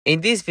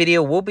In this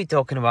video, we'll be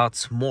talking about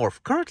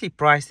SMORF, currently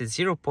priced at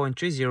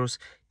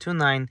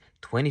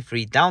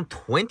 0.302923, down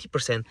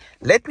 20%.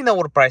 Let me know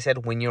what price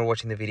at when you're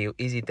watching the video.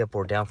 Is it up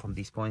or down from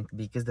this point?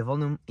 Because the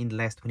volume in the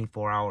last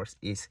 24 hours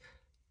is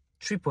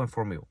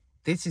 3.4 mil.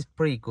 This is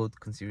pretty good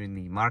considering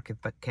the market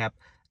cap.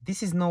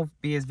 This is no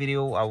BS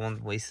video. I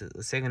won't waste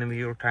a second of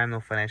your time.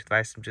 No financial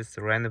advice. I'm just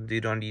a random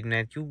dude on the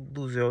internet. You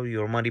lose all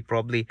your money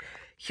probably.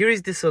 Here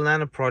is the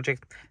Solana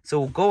project.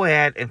 So we'll go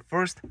ahead and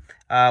first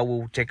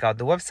we'll check out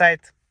the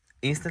website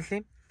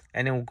instantly,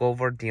 and then we'll go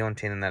over the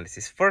on-chain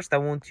analysis. First, I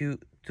want you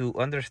to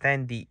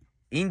understand the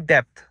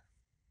in-depth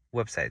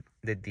website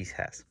that this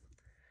has.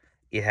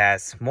 It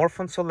has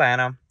SMORF on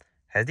Solana,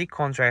 has the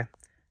contract,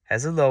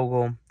 has a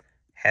logo,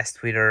 has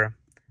Twitter.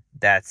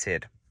 That's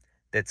it.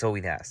 That's all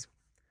it has.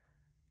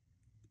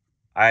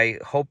 I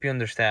hope you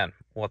understand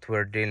what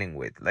we're dealing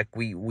with. Like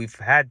we've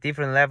had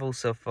different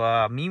levels of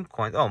meme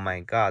coins. Oh my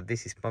god,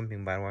 this is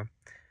pumping, by the way.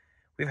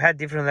 We've had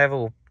different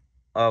level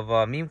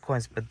of meme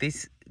coins, but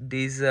this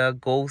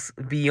goes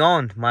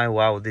beyond my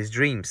wildest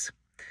dreams.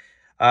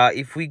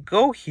 If we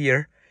go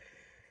here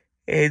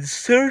and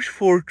search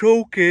for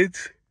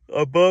tokens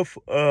above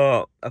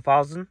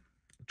 1,000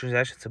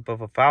 transactions, above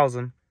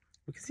 1,000,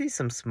 we can see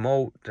some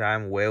small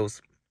time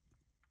whales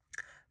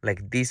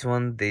like this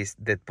one.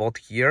 That bought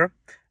here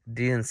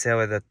didn't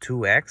sell at a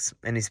 2x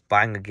and is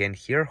buying again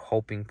here,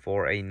 hoping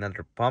for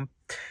another pump.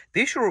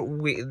 The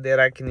issue that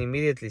I can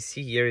immediately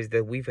see here is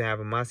that we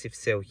have a massive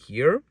sell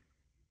here.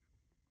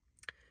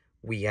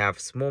 We have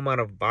small amount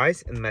of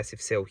buys and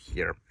massive sell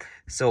here.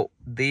 So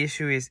the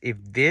issue is if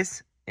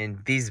this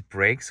and this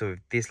breaks, so if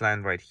this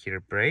line right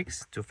here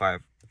breaks to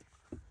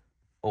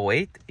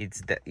 508,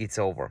 it's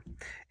over.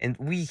 And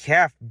we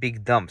have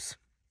big dumps.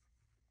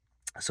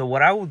 So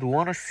what I would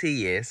want to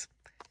see is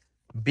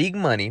big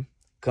money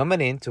coming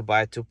in to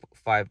buy to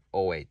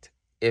 508.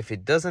 If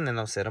it doesn't, and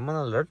I'll set them an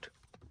alert,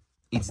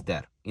 it's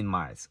dead in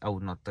my eyes. I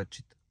would not touch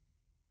it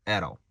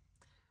at all.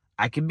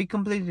 I can be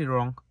completely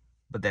wrong,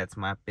 but that's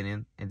my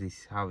opinion, and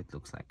this is how it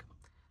looks like.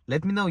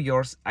 Let me know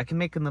yours. I can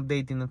make an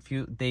update in a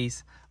few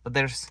days, but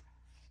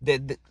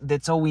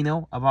that's all we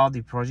know about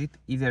the project.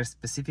 If there's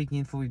specific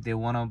info, if they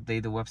want to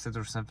update the website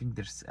or something,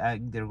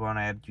 they're gonna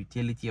add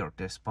utility or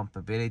there's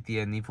pumpability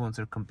and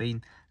influencer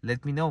campaign,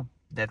 let me know.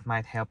 That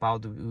might help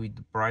out with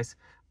the price,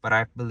 but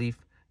I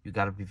believe you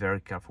gotta be very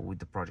careful with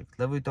the project.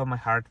 Love you with all my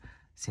heart.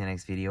 See you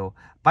next video.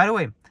 By the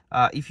way,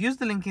 if you use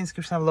the link in the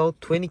description below,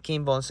 20k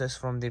in bonuses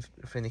from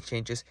different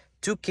exchanges,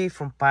 2k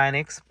from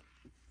BINGX.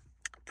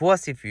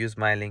 Plus, if you use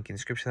my link in the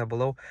description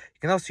below, you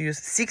can also use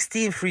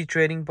 16 free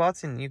trading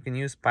bots, and you can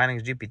use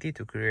BINGX GPT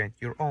to create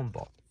your own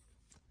bot.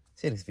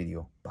 See you next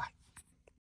video. Bye.